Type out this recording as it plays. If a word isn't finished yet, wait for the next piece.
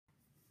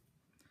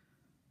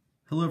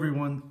Hello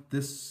everyone,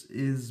 this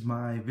is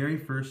my very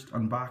first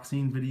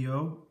unboxing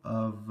video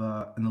of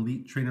an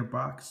Elite Trainer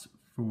box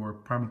for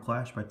Primal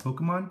Clash by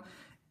Pokemon,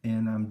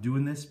 and I'm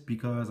doing this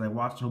because I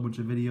watched a whole bunch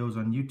of videos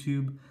on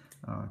YouTube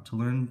to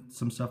learn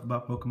some stuff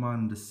about Pokemon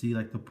and to see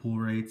like the pull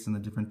rates and the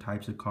different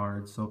types of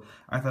cards. So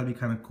I thought it'd be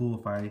kind of cool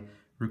if I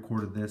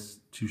recorded this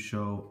to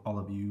show all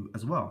of you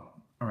as well.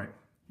 Alright,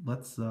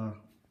 let's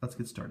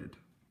get started.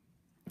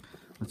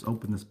 Let's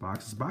open this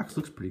box. This box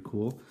looks pretty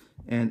cool,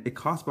 and it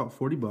costs about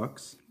 40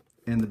 bucks.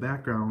 And the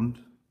background,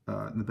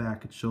 in the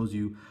back, it shows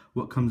you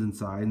what comes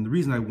inside. And the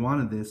reason I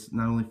wanted this,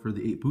 not only for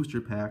the 8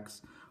 booster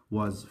packs,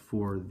 was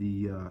for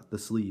the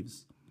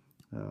sleeves.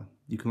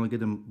 You can only get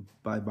them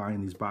by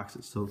buying these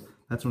boxes, so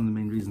that's one of the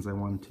main reasons I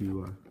wanted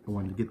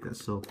to get this.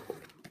 So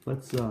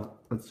let's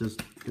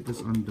just get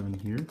this undone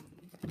here.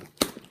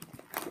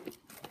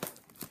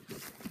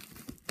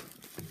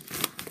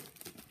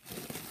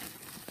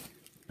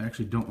 I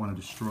actually don't want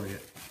to destroy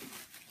it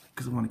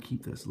because I want to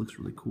keep this. It looks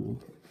really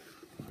cool.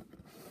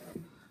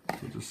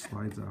 So it just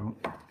slides out.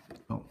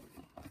 Oh,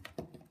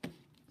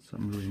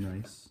 something really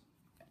nice.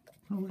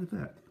 Oh, look at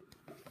that.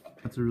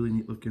 That's a really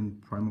neat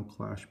looking Primal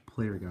Clash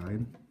player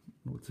guide.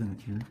 What's in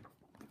it here?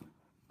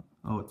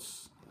 Oh,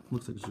 looks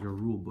like it's like a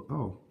rule book.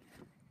 Oh,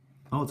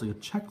 it's like a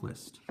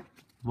checklist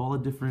of all the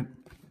different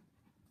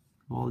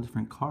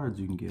cards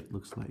you can get.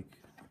 Looks like.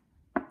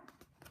 Let's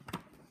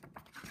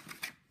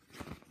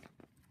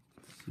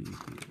see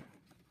here.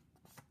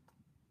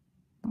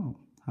 Oh,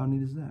 how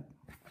neat is that?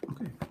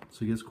 Okay,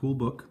 so you get this cool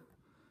book.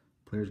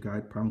 Player's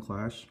Guide, Primal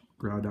Clash,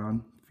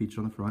 Groudon, featured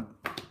on the front.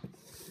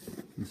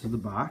 This is the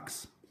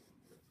box.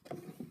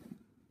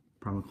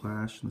 Primal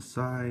Clash on the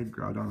side,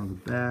 Groudon on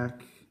the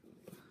back.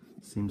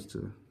 Seems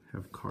to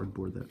have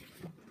cardboard that...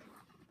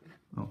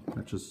 Oh,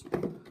 that's just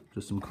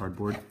some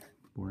cardboard.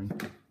 Boring.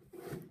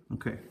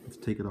 Okay, let's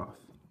take it off.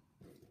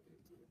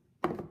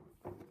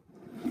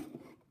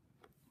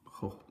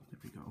 Oh, there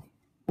we go.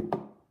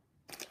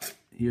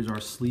 Here's our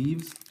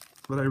sleeves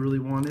that I really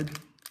wanted.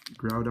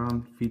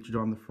 Groudon featured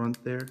on the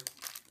front there.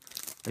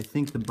 I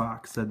think the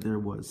box said there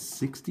was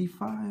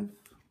 65.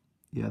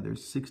 Yeah,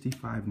 there's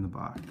 65 in the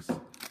box.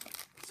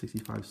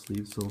 65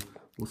 sleeves, so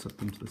we'll set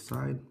them to the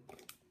side.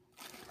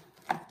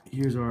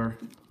 Here's our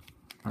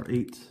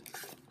 8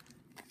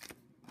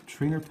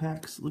 trainer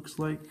packs, looks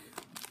like.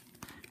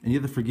 And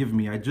you have to forgive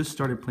me, I just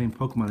started playing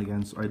Pokemon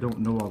again, so I don't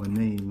know all the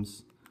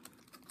names.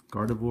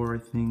 Gardevoir,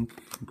 I think.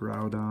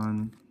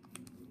 Groudon.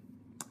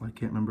 I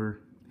can't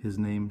remember his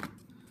name.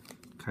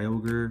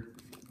 Kyogre.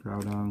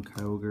 Groudon,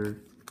 Kyogre.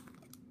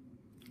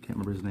 Can't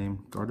remember his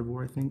name.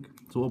 Gardevoir, I think.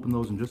 So we'll open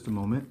those in just a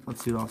moment.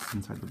 Let's see what else is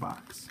inside the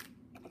box.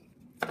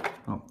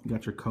 Oh, you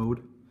got your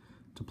code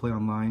to play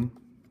online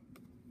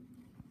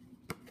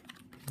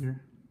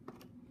here.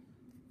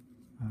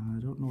 I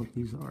don't know what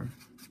these are.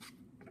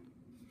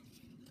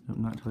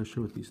 I'm not entirely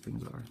sure what these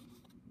things are.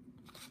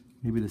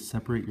 Maybe to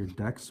separate your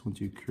decks once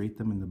you create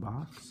them in the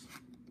box.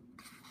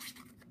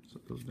 So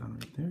it goes down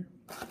right there.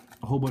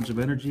 A whole bunch of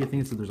energy. I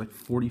think it said there's like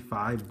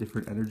 45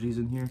 different energies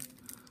in here.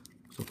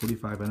 So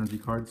 45 energy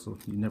cards, so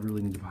you never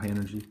really need to buy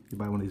energy. You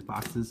buy one of these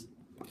boxes.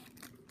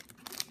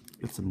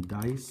 Get some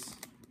dice.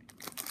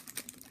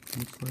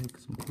 Looks like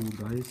some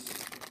cool dice.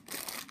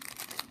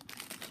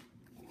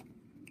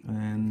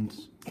 And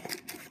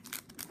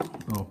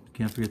oh,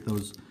 can't forget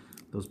those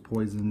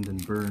poisoned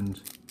and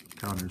burned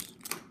counters.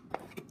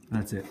 And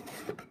that's it.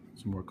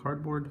 Some more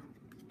cardboard.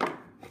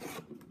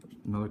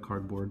 Another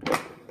cardboard.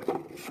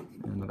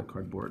 And another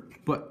cardboard.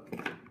 But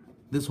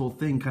this whole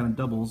thing kind of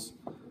doubles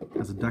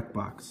as a deck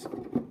box,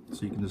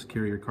 so you can just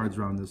carry your cards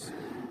around this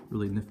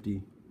really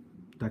nifty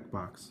deck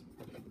box.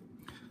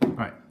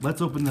 Alright,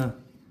 let's open the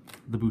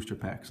booster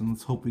packs and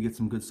let's hope we get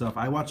some good stuff.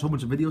 I watched a whole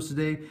bunch of videos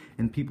today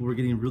and people were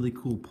getting really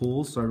cool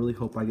pulls, so I really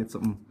hope I get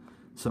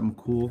something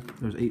cool.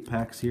 There's 8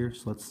 packs here,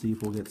 so let's see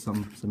if we'll get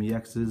some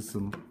EXs,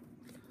 some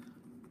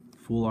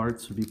full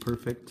arts would be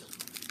perfect.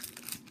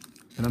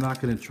 And I'm not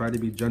going to try to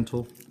be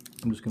gentle,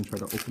 I'm just going to try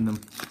to open them.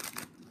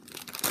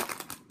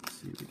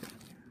 Let's see what we got.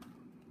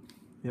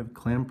 We have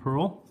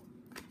Clamperl,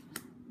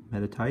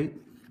 Metatite,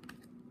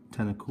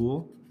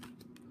 Tentacool,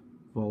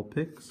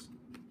 Vulpix,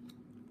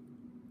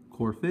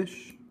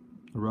 Corphish,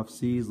 the Rough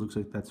Seas, looks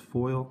like that's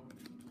foil,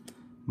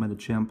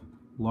 Metachamp,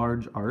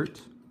 Large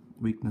Art,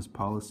 Weakness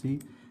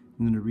Policy,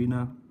 and then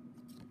Arena,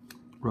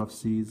 Rough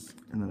Seas,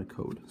 and then a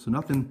code. So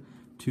nothing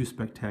too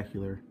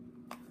spectacular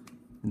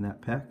in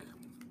that pack.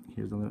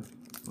 Here's another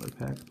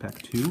pack,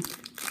 pack 2.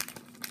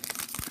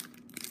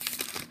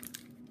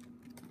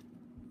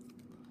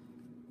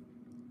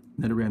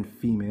 Nidoran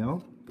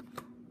Female,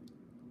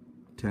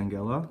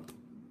 Tangela,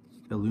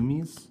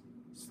 Illumise,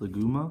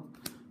 Sliguma,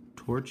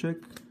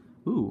 Torchic,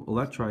 ooh,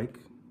 Electrike,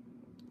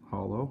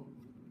 Holo,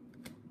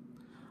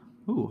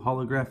 ooh,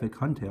 Holographic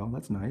Huntail,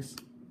 that's nice,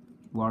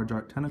 Large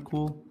Art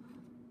Tentacool,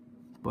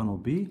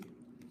 Bunnelby,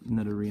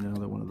 Nidorina,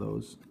 another one of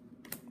those.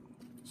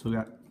 So we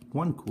got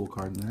one cool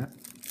card in that.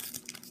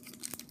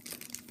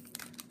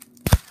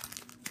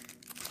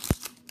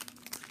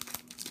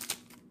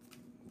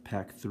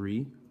 Pack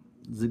 3,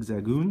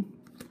 Zigzagoon,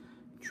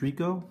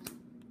 Trico,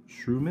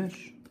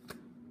 Shroomish,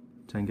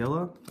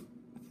 Tangela,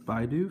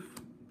 Bidoof,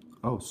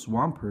 oh,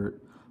 Swampert,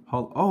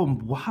 oh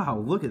wow,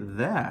 look at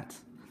that!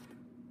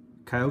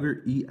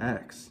 Kyogre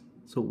EX.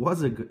 So it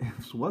was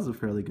a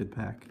fairly good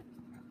pack.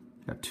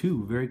 Got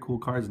two very cool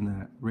cards in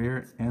that,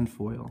 rare and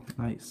foil.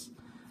 Nice.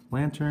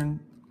 Lantern,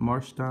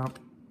 Marshtomp,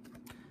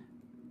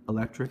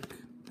 Electric,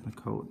 and a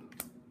code.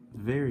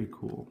 Very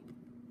cool.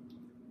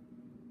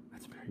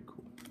 That's very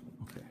cool.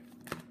 Okay.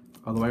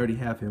 Although I already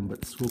have him,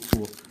 but still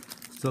cool.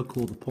 Still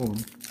cool to pull him.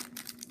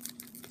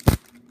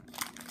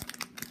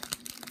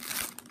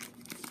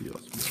 Let's see what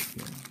else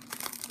we got here.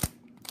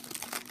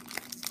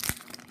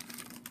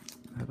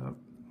 Head up.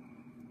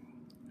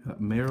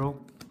 Meryl,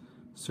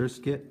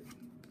 Surskit,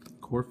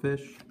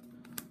 Corphish,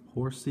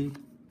 Horsey,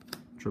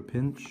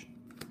 Trapinch,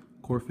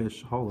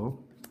 Corphish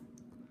Hollow,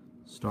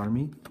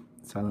 Starmie,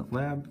 Silent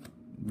Lab,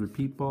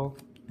 Repeat Ball,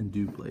 and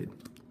Dewblade.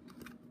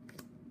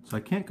 So I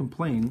can't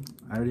complain.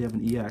 I already have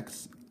an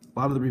EX. A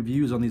lot of the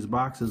reviews on these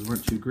boxes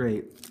weren't too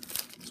great,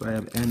 so I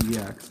have an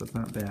EX. That's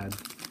not bad.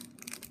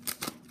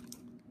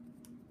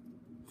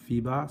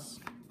 Phoebos,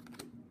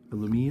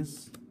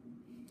 Illumise,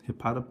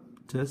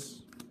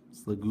 Hippopotamus,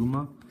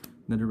 Slaguma,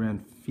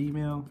 Nidoran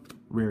Female,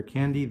 Rare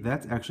Candy.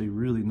 That's actually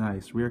really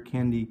nice. Rare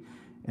Candy,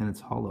 and it's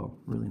hollow.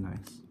 Really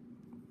nice.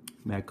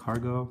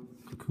 Magcargo,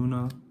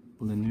 Kakuna,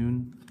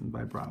 Linoon, and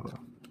Vibrava.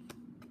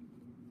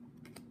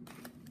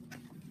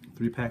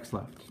 3 packs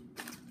left.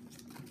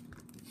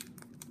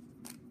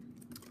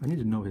 I need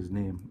to know his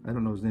name. I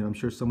don't know his name. I'm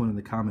sure someone in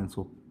the comments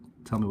will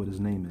tell me what his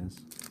name is.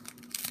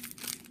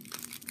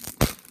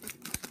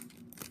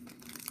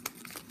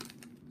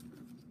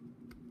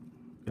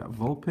 Got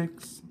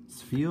Vulpix,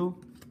 Spheal,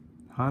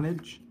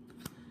 Honage,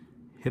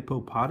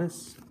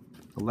 Hippopotamus,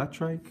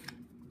 Electrike,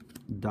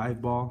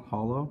 Dive Ball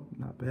Hollow,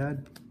 not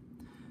bad.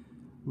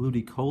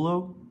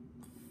 Ludicolo,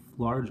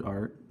 Large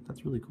Art,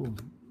 that's really cool.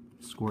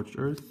 Scorched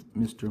Earth,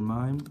 Mr.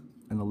 Mime,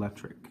 and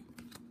Electric.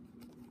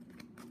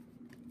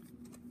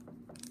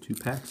 2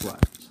 packs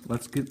left.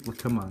 Let's get, well,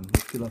 come on,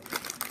 let's get a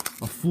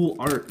full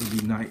art would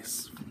be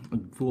nice. A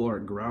full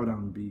art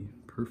Groudon would be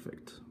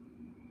perfect.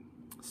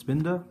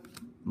 Spinda,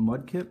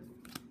 Mudkip,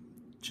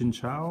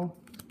 Chinchou,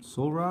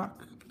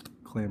 Solrock,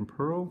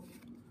 Clamperl,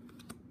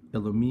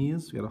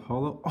 Illumise, we got a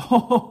hollow.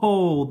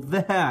 Oh,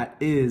 that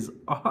is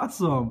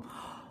awesome.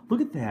 Look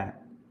at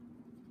that.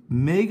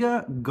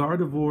 Mega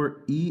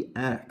Gardevoir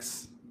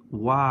EX.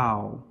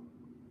 Wow.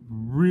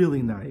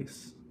 Really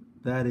nice.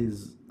 That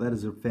is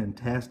a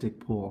fantastic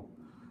pull.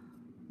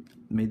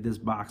 Made this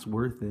box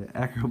worth it.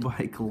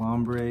 Acrobite,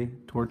 Calambre,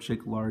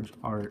 Torchic, Large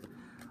Art.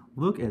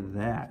 Look at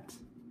that.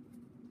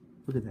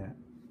 Look at that.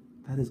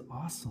 That is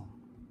awesome.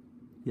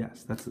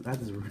 Yes, that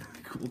is a really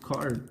cool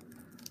card.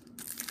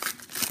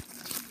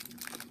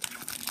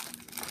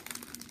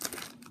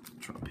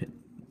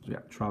 Yeah,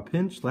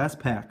 Trapinch, last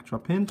pack.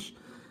 Trapinch,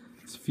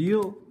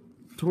 Spheal,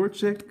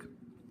 Torchic,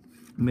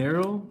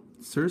 Meryl,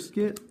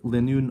 Surskit,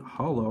 Linoon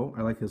Hollow.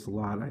 I like this a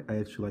lot. I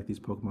actually like these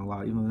Pokemon a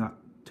lot, even though they're not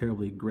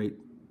terribly great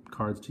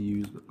cards to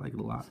use, but I like it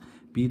a lot.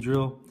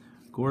 Beedrill,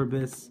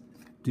 Gorbis,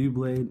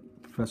 Dewblade,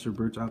 Professor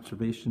Birch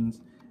Observations,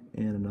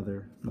 and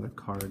another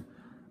card.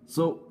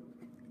 So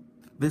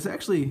this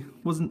actually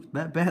wasn't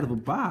that bad of a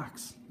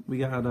box. We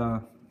got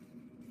 2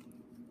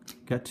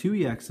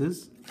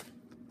 EXs.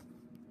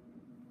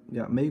 We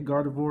got Mega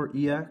Gardevoir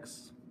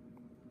EX.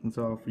 That's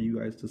all for you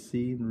guys to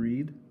see and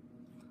read.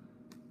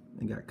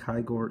 And got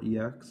Kyogre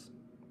EX,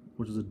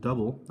 which is a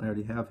double. I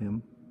already have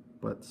him,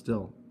 but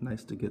still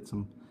nice to get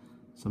some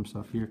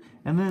stuff here.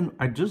 And then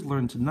I just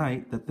learned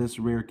tonight that this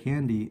Rare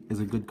Candy is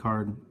a good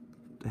card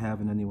to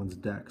have in anyone's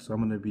deck. So I'm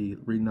going to be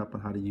reading up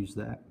on how to use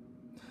that.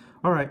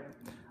 All right.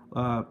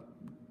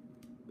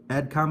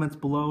 Add comments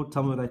below.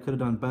 Tell me what I could have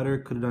done better,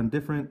 could have done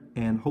different,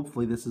 and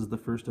hopefully this is the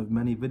first of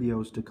many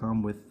videos to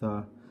come with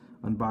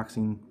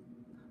unboxing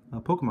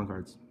Pokemon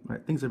cards. All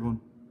right, thanks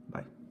everyone.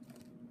 Bye.